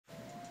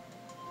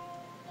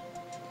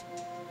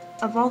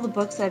Of all the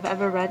books I've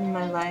ever read in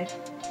my life,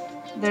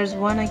 there's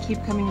one I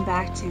keep coming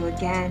back to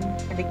again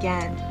and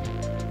again.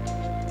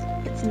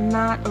 It's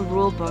not a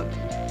rule book,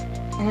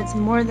 and it's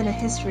more than a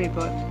history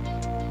book.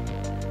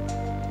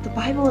 The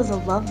Bible is a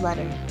love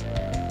letter.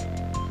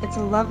 It's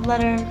a love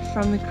letter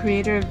from the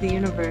creator of the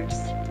universe,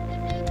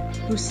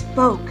 who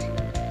spoke,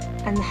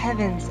 and the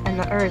heavens and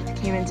the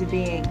earth came into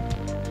being.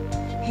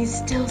 He's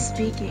still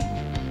speaking.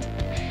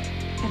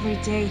 Every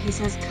day he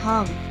says,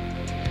 "Come,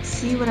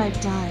 see what I've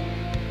done,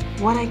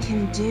 what I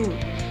can do.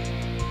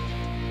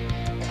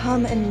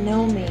 Come and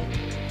know me,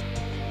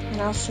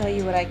 and I'll show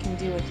you what I can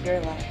do with your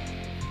life."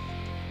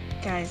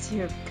 Guys,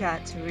 you have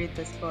got to read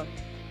this book.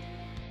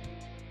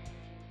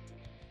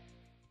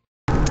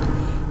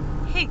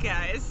 Hey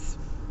guys,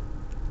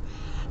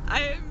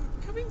 I am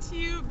coming to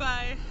you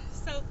by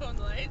cell phone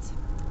light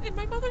in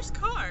my mother's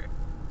car.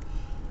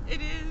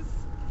 It is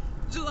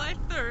July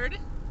 3rd,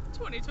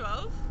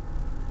 2012,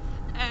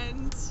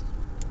 and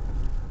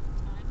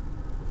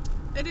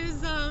it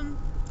is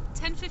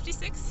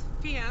 10:56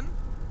 p.m.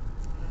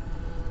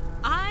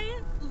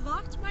 I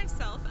locked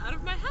myself out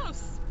of my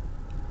house.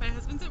 My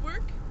husband's at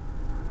work,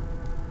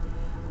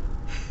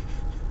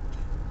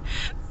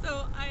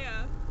 so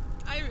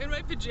I'm in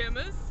my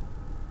pajamas.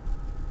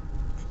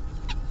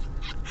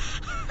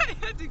 I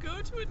had to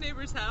go to a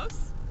neighbor's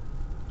house,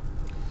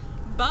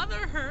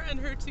 bother her and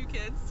her two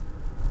kids.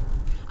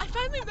 I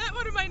finally met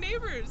one of my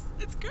neighbors.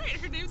 It's great.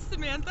 Her name's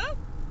Samantha.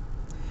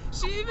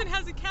 She even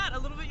has a cat a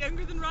little bit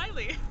younger than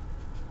Riley.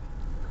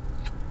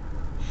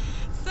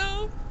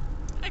 So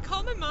I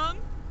call my mom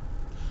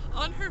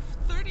on her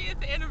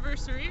 30th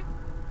anniversary,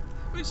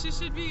 when she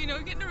should be,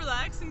 getting to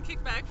relax and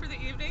kick back for the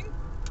evening.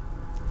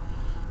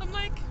 I'm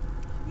like,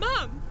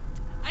 "Mom,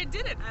 I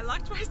did it. I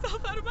locked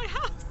myself out of my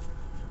house."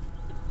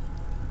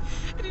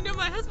 And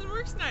my husband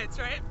works nights,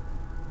 right?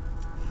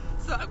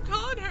 So I'm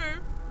calling her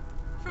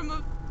from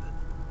a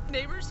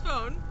neighbor's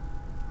phone.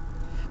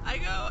 I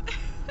go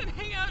and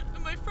hang out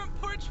on my front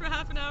porch for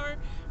half an hour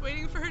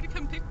waiting for her to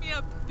come pick me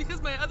up,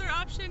 because my other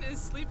option is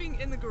sleeping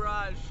in the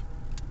garage.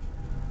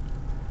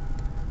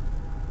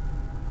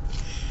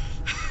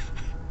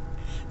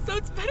 So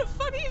it's been a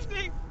fun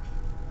evening.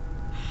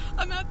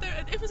 I'm out there,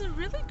 and it was a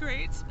really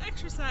great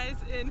exercise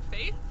in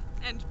faith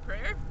and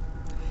prayer,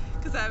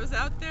 because I was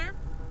out there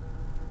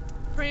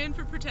praying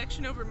for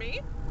protection over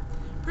me,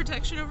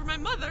 protection over my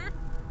mother,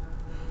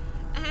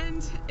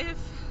 and if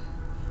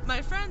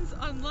my friends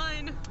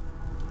online,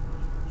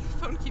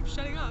 phone keeps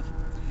shutting off,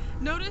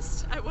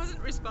 noticed I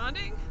wasn't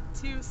responding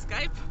to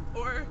Skype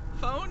or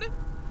phone,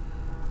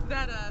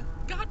 that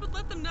God would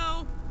let them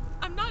know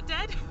I'm not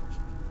dead.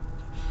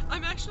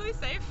 I'm actually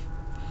safe.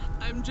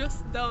 I'm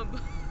just dumb.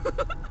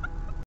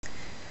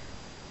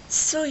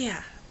 So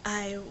yeah,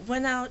 I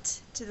went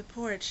out to the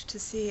porch to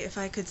see if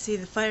I could see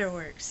the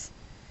fireworks.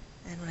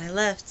 And when I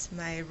left,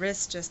 my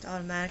wrist just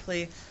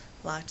automatically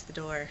locked the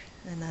door.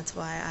 And that's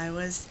why I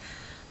was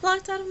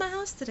locked out of my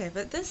house today.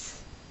 But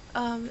this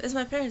is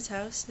my parents'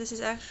 house. This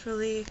is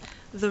actually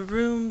the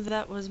room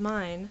that was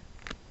mine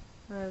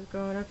when I was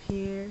growing up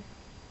here.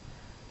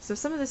 So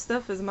some of this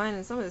stuff is mine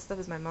and some of this stuff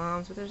is my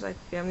mom's, but there's like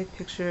family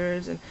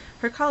pictures, and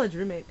her college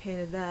roommate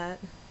painted that.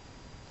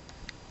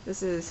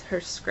 This is her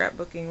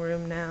scrapbooking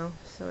room now,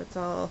 so it's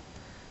all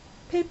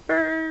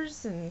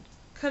papers and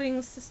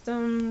cutting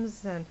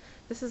systems, and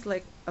this is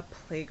like a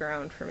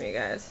playground for me,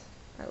 guys.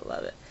 I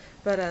love it.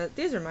 But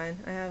these are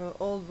mine. I have an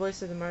old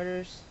Voice of the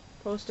Martyrs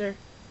poster,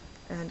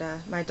 and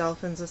my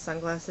dolphins with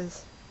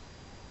sunglasses.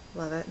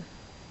 Love it.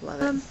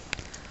 Love it.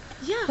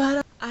 Yeah.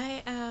 But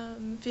I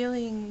am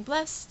feeling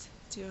blessed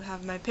to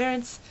have my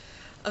parents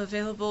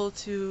available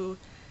to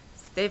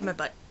save my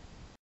butt.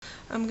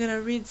 I'm gonna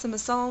read some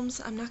of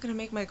Psalms. I'm not gonna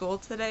make my goal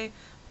today,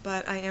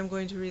 but I am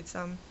going to read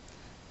some.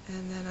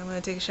 And then I'm gonna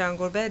take a shower and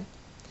go to bed.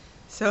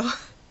 So,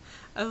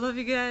 I love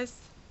you guys.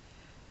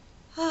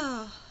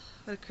 Ah,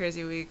 what a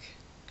crazy week.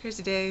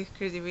 Crazy day,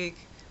 crazy week.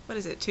 What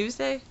is it,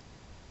 Tuesday?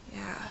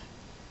 Yeah.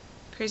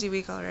 Crazy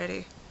week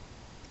already.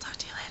 Talk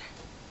to you later.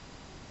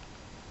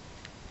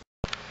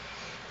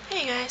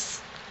 Hey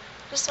guys.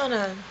 Just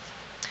wanna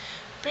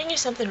bring you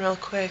something real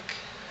quick.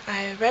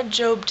 I read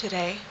Job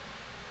today,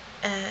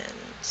 and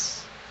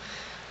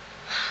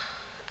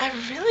I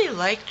really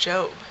like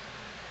Job.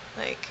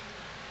 Like,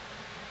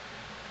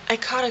 I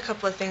caught a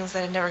couple of things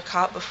that I'd never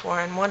caught before,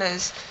 and one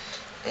is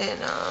in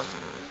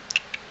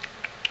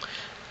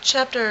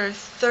chapter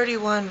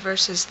 31,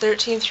 verses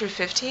 13 through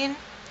 15,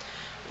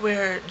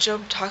 where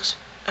Job talks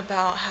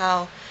about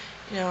how,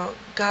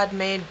 God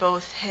made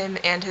both him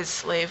and his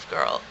slave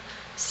girl.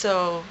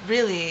 So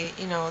really,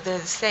 they're the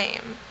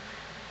same.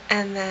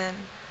 And then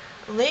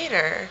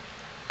later,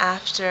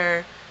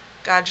 after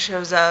God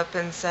shows up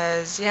and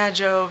says, "Yeah,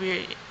 Job,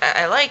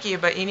 I like you,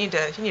 but you need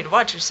to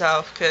watch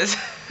yourself, because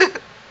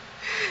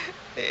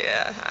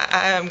yeah,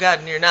 I am God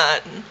and you're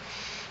not." And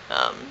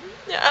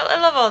yeah, I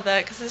love all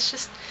that, because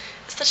it's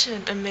such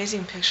an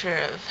amazing picture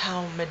of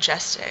how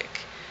majestic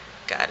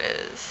God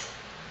is,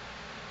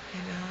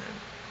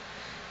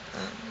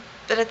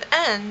 That at the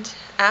end,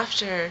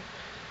 after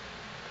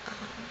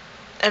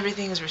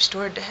everything is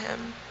restored to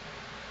him.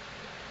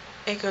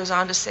 It goes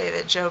on to say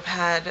that Job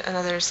had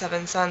another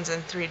 7 sons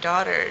and 3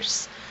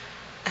 daughters,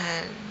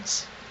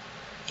 and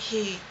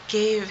he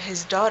gave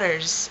his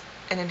daughters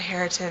an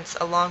inheritance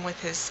along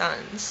with his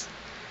sons.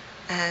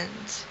 And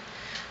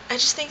I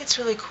just think it's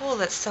really cool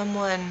that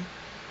someone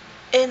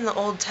in the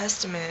Old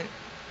Testament,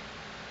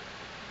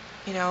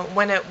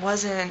 when it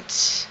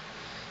wasn't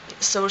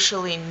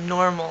socially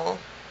normal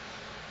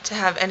to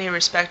have any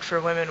respect for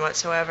women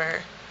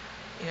whatsoever,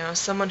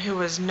 someone who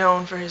was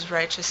known for his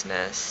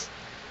righteousness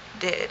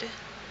did.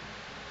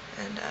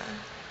 And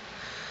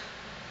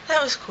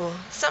that was cool.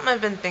 Something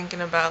I've been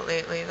thinking about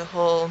lately, the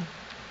whole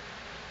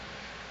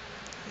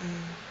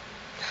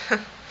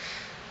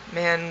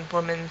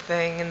man-woman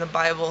thing in the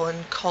Bible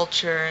and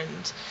culture,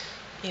 and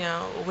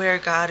where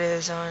God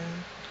is on,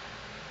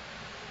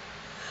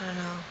 I don't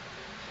know,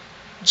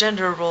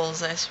 gender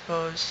roles, I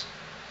suppose.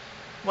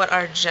 What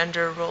are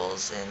gender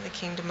roles in the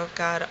kingdom of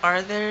God?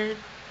 Are there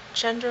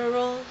gender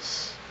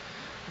roles?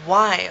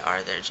 Why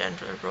are there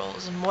gender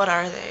roles, and what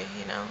are they,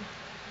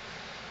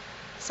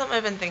 Something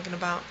I've been thinking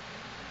about.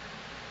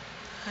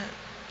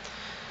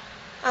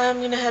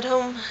 I'm gonna head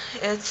home.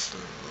 It's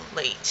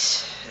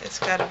late. It's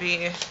gotta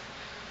be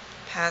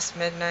past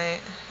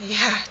midnight.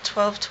 Yeah,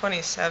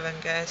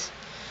 12:27, guys.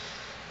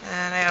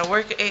 And I gotta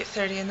work at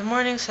 8:30 in the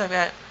morning, so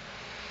I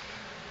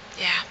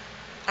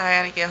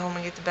gotta get home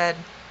and get to bed.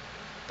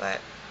 But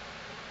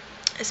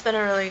it's been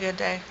a really good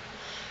day.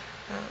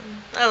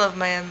 I love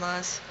my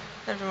in-laws.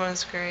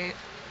 Everyone's great.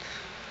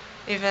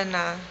 Even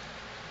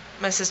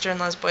my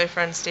sister-in-law's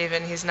boyfriend,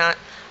 Steven, he's not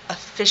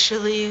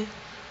officially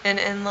an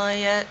in-law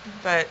yet,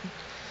 but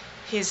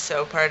he's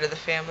so part of the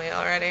family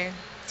already.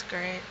 It's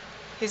great.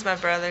 He's my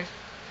brother.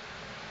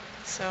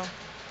 So,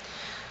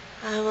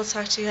 I will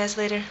talk to you guys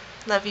later.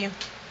 Love you.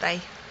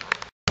 Bye.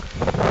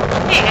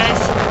 Hey guys.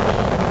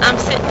 I'm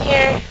sitting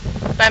here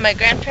by my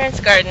grandparents'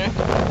 garden,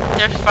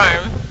 their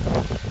farm,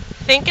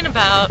 thinking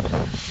about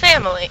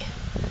family.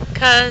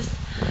 'Cause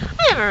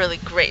I have a really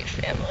great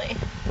family.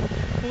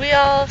 We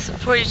all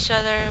support each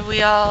other.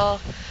 We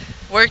all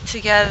work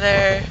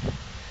together.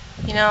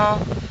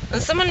 When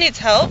someone needs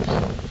help,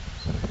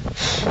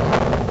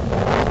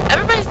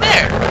 everybody's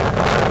there.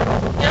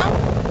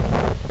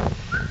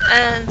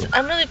 And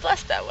I'm really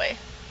blessed that way.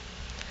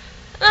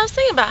 And I was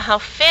thinking about how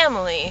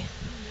family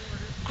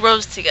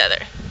grows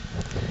together.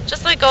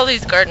 Just like all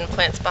these garden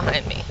plants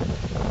behind me.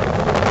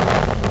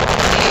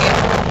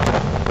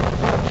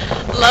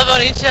 We love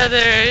on each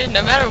other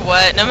no matter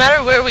what, no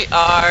matter where we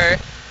are.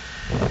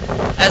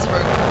 As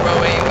we're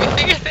growing, we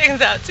figure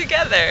things out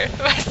together.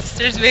 My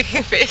sister's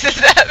making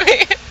faces at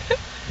me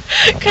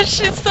because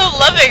she's so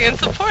loving and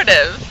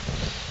supportive.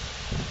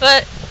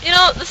 But,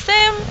 the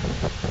same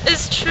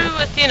is true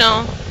with,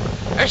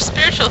 our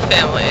spiritual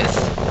families.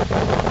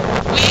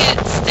 We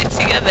stick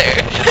together.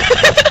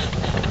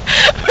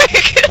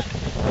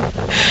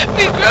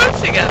 we grow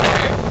together.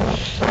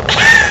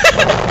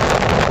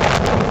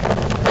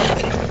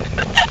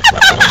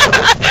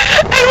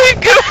 And we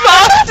goof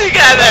off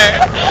together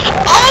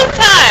all the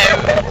time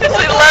because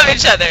we love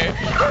each other.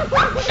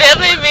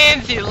 Family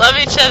means you love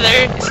each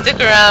other, you stick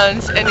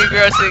around, and you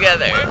grow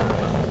together.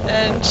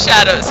 And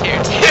Shadow's here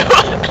too.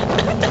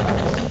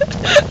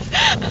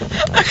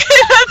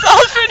 Okay, that's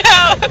all for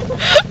now.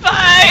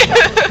 Bye.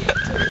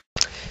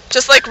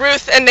 Just like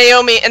Ruth and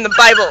Naomi in the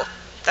Bible.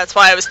 That's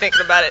why I was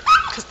thinking about it.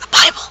 Because the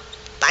Bible.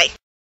 Bye.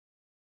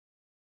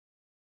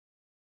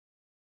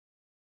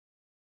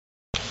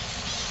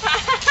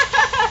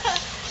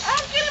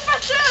 I'm getting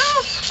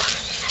myself.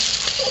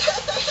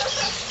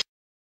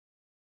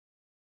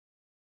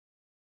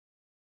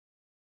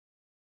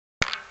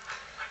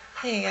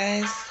 Hey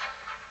guys.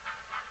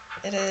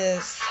 It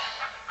is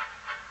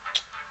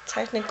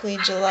technically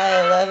July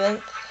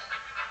 11th,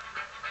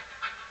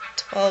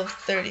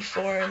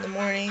 12:34 in the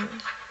morning.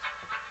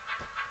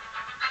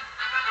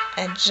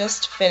 I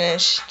just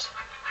finished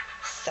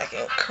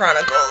 2nd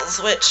Chronicles,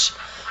 which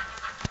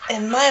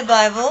in my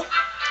Bible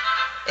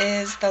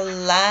is the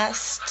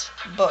last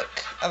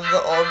book of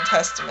the Old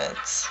Testament.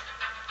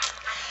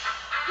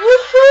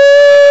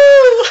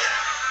 Woohoo!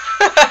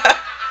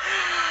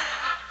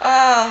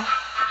 Oh,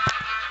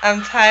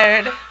 I'm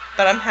tired,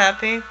 but I'm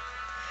happy.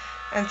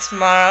 And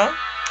tomorrow,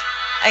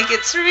 I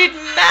get to read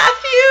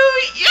Matthew.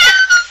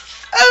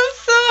 Yes! I'm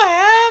so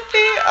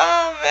happy.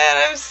 Oh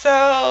man, I'm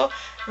so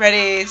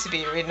ready to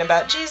be reading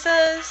about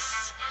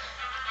Jesus.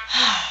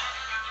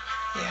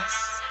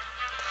 Yes.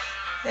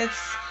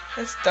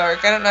 It's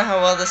dark. I don't know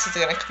how well this is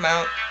gonna come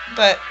out,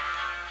 but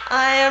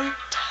I am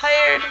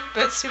tired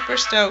but super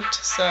stoked,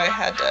 so I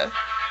had to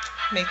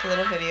make a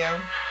little video.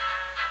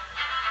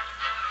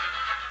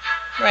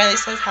 Riley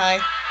says hi,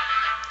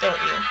 don't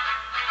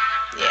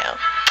you? Yeah.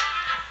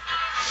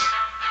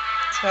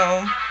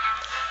 So,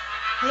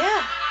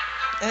 yeah,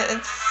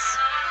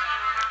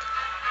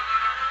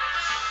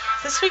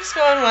 this week's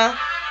going well.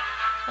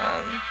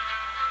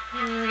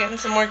 We're getting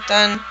some work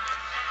done.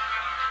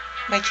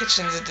 My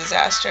kitchen's a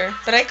disaster,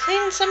 but I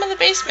cleaned some of the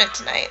basement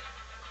tonight.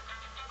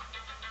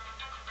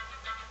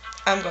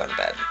 I'm going to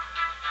bed.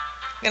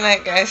 Good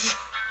night, guys.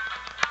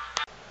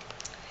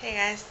 Hey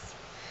guys,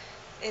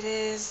 it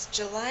is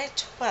July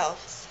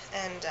 12th,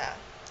 and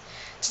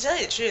to tell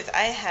you the truth,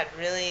 I had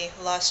really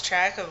lost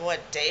track of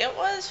what day it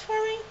was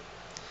for me,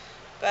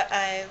 but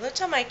I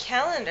looked on my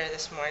calendar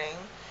this morning,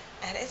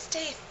 and it's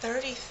day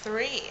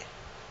 33.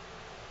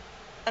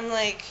 I'm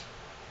like,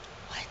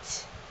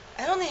 what?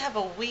 I only have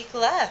a week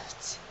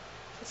left.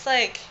 It's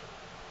like,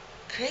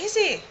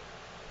 crazy.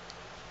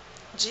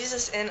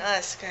 Jesus in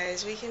us,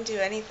 guys, we can do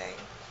anything.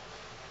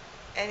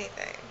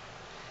 Anything.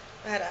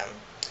 But,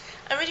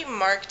 I'm reading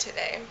Mark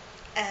today,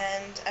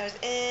 and I was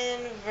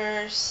in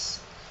verse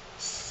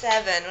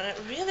 7 when it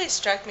really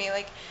struck me,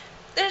 like,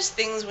 there's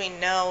things we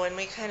know and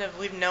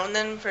we've known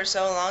them for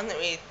so long that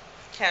we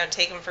kind of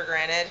take them for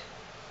granted.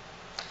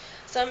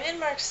 So I'm in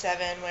Mark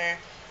 7 where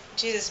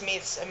Jesus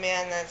meets a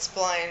man that's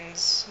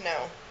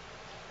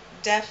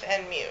deaf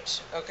and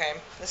mute. Okay,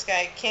 this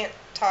guy can't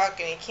talk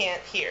and he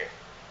can't hear.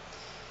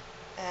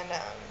 And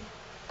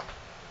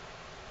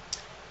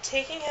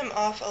taking him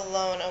off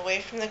alone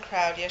away from the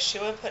crowd,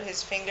 Yeshua put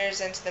his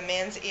fingers into the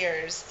man's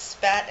ears,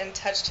 spat and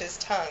touched his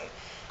tongue.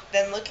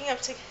 Then looking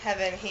up to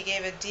heaven, he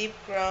gave a deep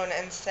groan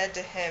and said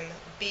to him,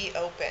 "Be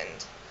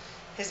opened."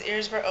 His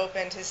ears were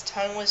opened, his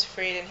tongue was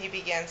freed, and he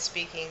began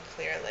speaking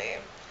clearly.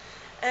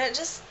 And it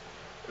just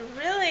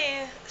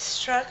really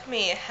struck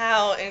me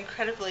how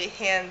incredibly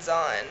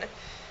hands-on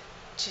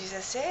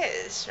Jesus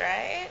is,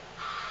 right?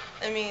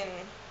 I mean,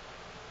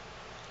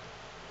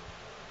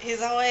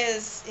 he's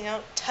always,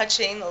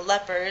 touching the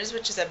lepers,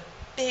 which is a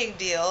big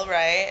deal,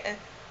 right?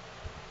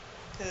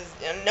 Because,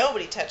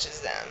 nobody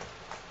touches them.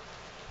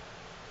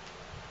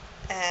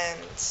 And,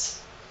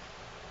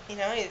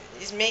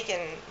 he's making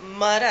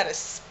mud out of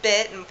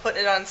spit and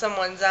putting it on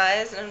someone's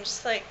eyes. And I'm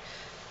just, like,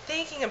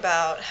 thinking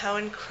about how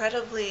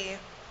incredibly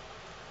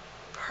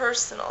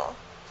personal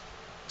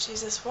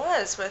Jesus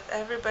was with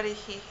everybody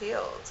he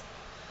healed.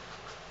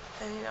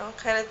 And,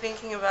 kind of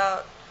thinking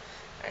about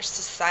our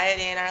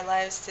society and our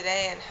lives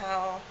today and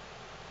how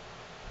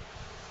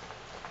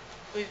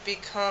we've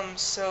become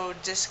so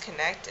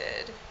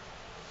disconnected.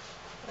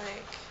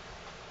 Like,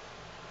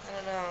 I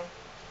don't know.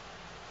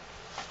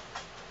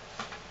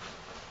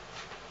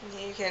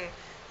 You can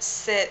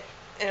sit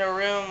in a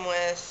room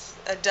with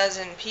a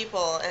dozen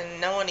people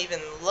and no one even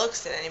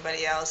looks at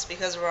anybody else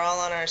because we're all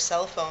on our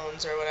cell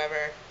phones or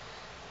whatever.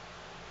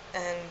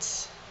 And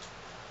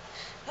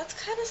that's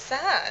kind of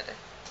sad.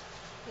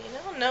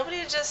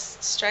 Nobody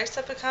just strikes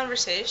up a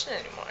conversation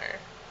anymore.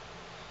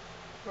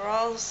 We're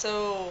all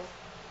so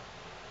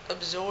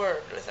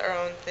absorbed with our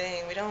own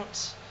thing. We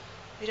don't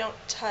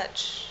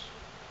touch.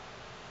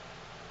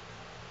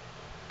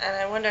 And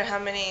I wonder how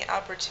many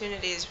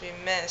opportunities we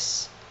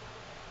miss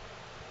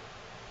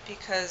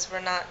because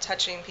we're not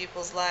touching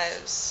people's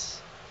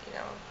lives,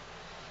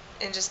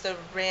 in just the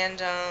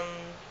random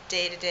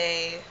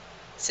day-to-day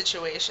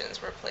situations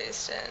we're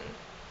placed in.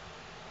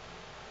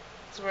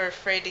 Because we're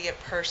afraid to get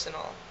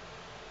personal.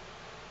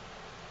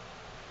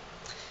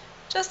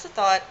 Just a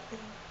thought.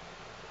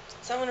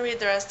 So I'm going to read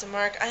the rest of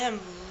Mark. I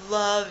am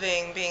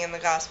loving being in the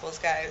Gospels,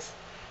 guys.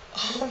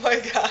 Oh my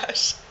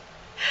gosh.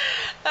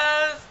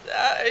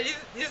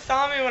 You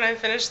saw me when I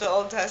finished the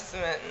Old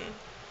Testament, and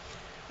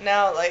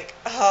now,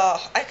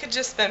 I could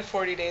just spend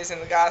 40 days in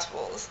the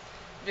Gospels.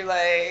 Be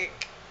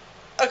like,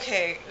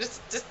 okay,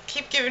 just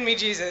keep giving me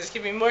Jesus.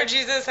 Give me more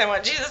Jesus. I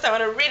want Jesus. I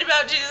want to read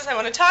about Jesus. I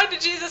want to talk to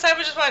Jesus. I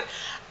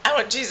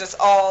want Jesus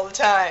all the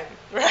time,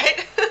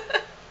 right?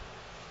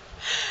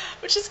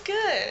 Which is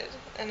good.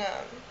 And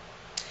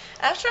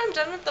after I'm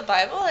done with the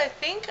Bible, I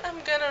think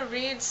I'm gonna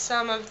read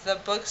some of the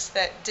books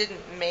that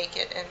didn't make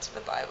it into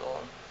the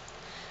Bible.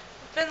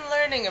 I've been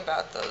learning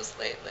about those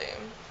lately.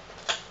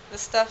 The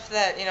stuff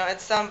that,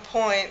 at some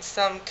point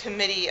some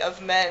committee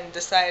of men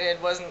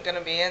decided wasn't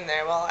gonna be in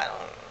there. Well, I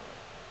don't.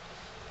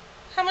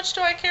 How much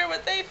do I care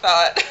what they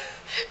thought?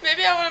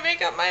 Maybe I want to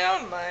make up my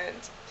own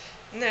mind.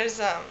 And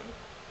there's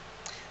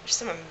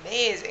some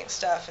amazing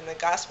stuff in the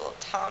Gospel of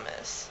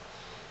Thomas.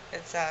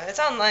 It's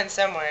online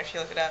somewhere if you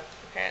look it up,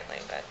 apparently.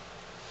 But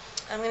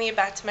I'm gonna get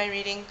back to my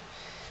reading.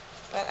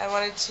 But I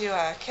wanted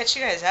to catch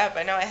you guys up.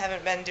 I know I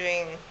haven't been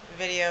doing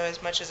video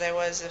as much as I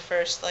was the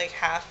first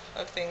half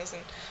of things,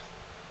 and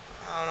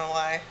I don't know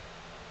why.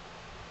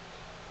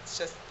 It's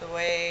just the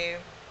way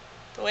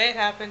it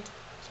happened.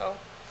 So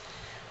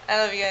I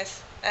love you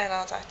guys, and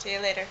I'll talk to you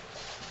later.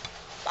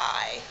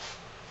 Bye.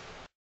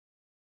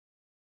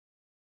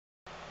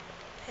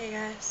 Hey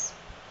guys.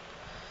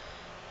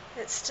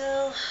 It's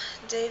still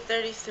day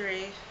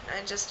 33.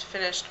 I just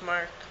finished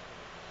Mark.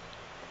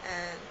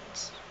 And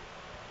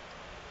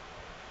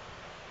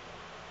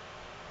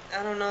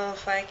I don't know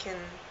if I can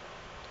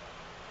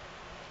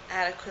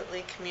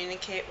adequately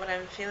communicate what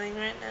I'm feeling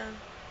right now.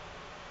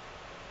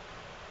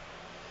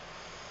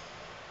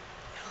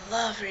 I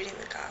love reading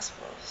the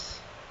Gospels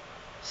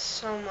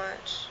so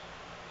much.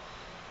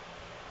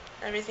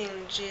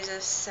 Everything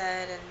Jesus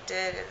said and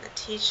did, and the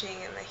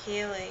teaching and the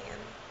healing,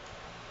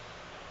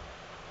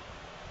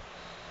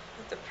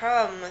 but the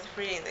problem with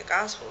reading the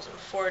Gospels in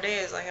 4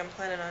 days like I'm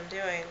planning on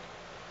doing,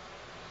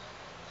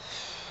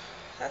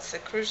 That's the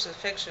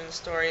crucifixion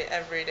story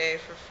every day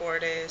for 4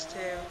 days,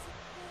 too.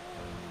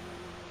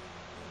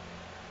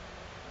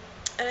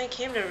 And I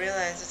came to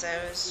realize as I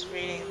was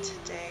reading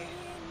today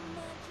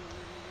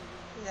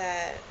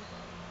that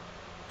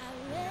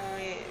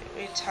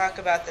we talk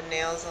about the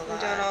nails a lot. We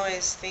don't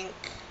always think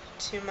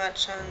too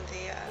much on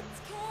the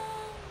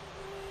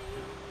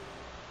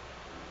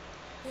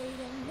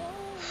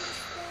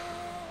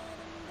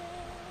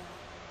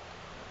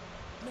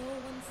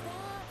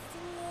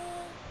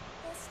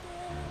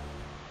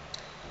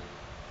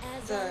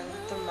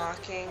the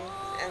mocking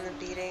and the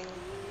beating.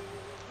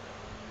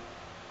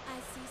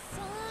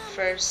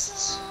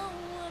 First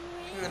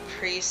from the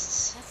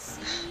priests,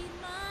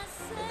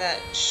 that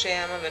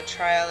sham of a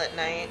trial at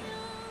night,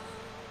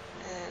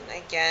 and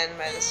again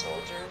by the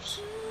soldiers.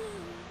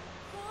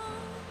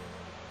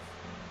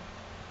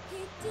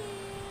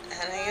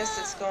 And I guess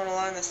it's going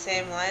along the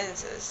same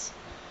lines as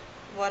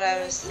what I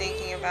was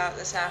thinking about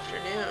this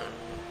afternoon.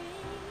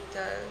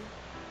 The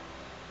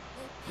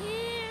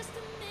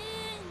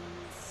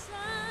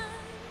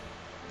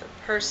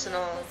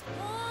personal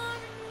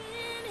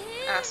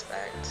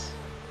aspect,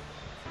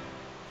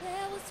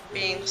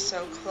 being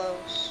so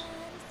close,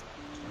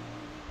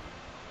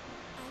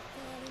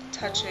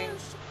 touching.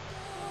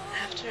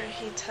 After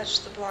he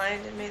touched the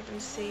blind and made them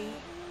see,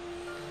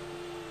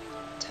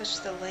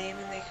 touched the lame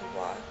and they could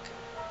walk.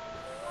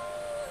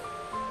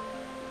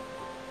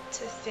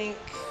 To think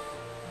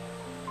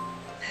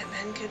that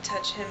men could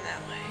touch him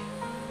that way.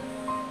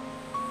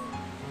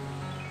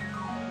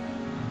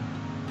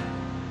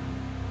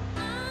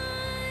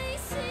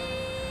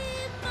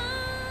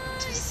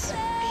 To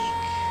speak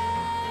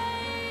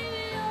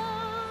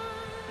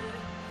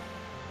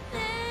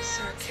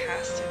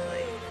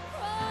sarcastically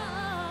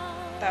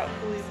about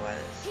who he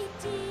was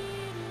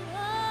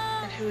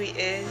and who he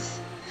is.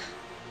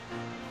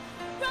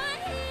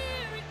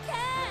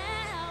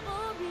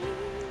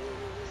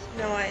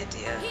 No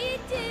idea.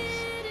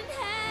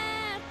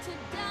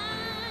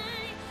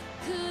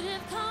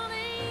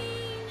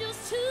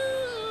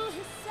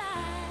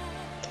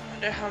 I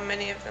wonder how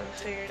many of them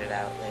figured it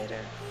out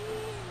later.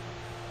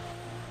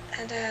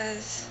 And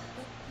as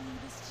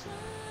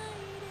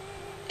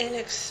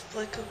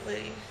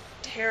inexplicably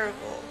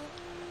terrible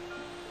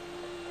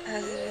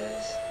as it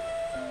is,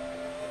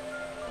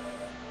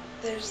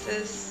 there's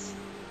this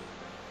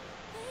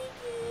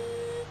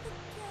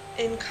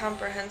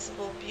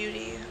incomprehensible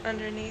beauty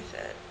underneath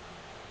it.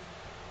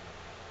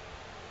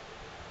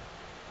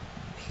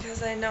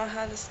 Because I know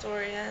how the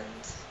story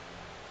ends.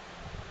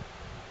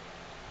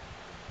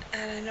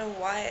 And I know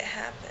why it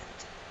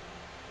happened.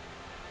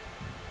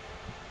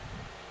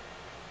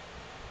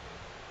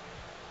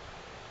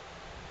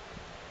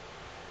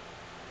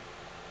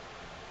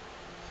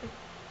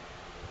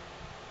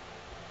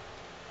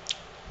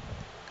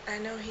 I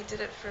know he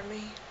did it for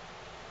me.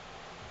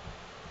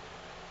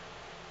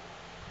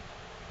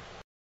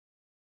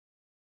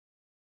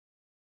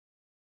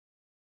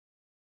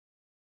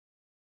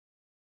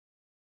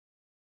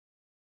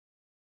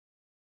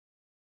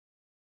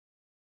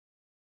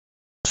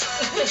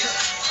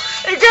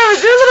 Hey girl,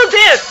 do a little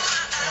dance.